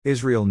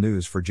Israel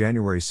News for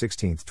January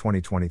 16,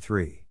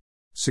 2023.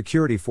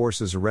 Security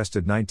forces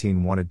arrested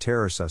 19 wanted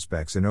terror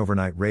suspects in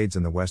overnight raids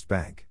in the West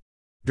Bank.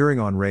 During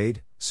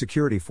on-raid,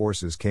 security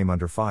forces came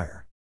under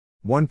fire.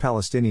 One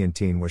Palestinian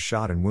teen was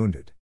shot and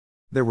wounded.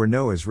 There were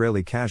no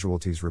Israeli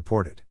casualties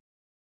reported.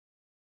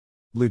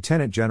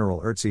 Lieutenant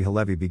General Ertzi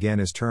Halevi began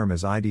his term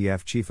as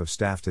IDF Chief of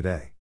Staff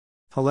today.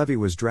 Halevi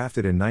was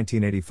drafted in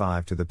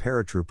 1985 to the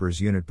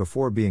paratroopers unit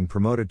before being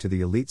promoted to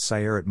the elite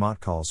Sayeret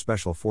Matkal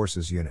Special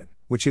Forces unit,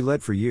 which he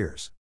led for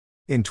years.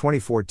 In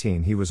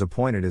 2014 he was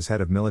appointed as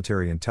head of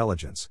military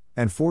intelligence,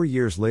 and 4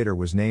 years later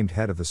was named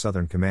head of the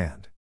Southern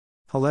Command.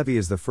 Halevi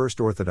is the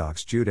first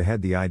Orthodox Jew to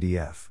head the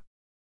IDF.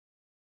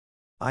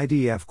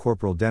 IDF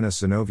Corporal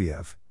Denis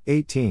Zinoviev,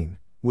 18,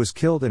 was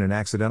killed in an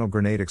accidental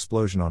grenade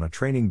explosion on a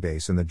training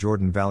base in the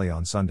Jordan Valley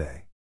on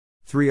Sunday.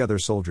 3 other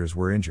soldiers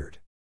were injured.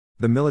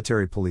 The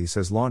military police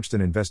has launched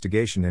an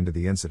investigation into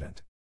the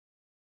incident.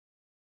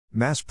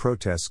 Mass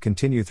protests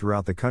continue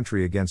throughout the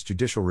country against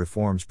judicial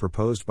reforms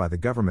proposed by the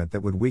government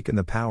that would weaken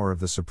the power of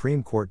the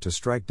Supreme Court to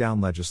strike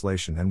down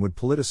legislation and would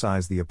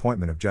politicize the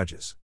appointment of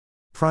judges.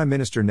 Prime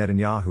Minister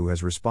Netanyahu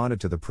has responded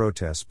to the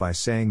protests by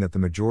saying that the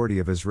majority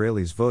of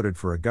Israelis voted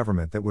for a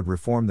government that would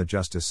reform the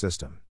justice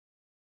system.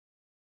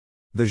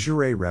 The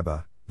Jurei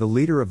Rebbe, the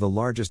leader of the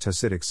largest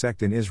Hasidic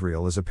sect in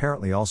Israel, is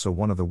apparently also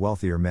one of the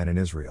wealthier men in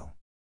Israel.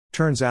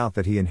 Turns out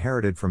that he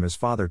inherited from his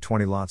father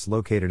 20 lots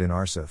located in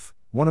Arsuf,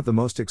 one of the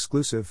most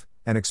exclusive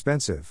and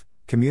expensive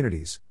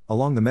communities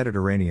along the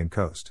Mediterranean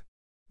coast.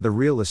 The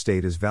real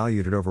estate is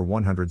valued at over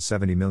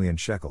 170 million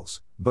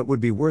shekels, but would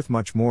be worth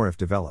much more if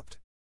developed.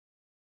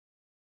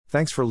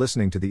 Thanks for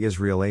listening to the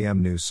Israel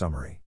AM News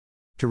Summary.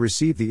 To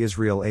receive the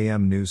Israel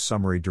AM News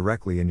Summary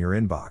directly in your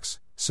inbox,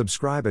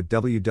 subscribe at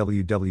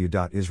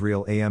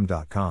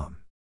www.israelam.com.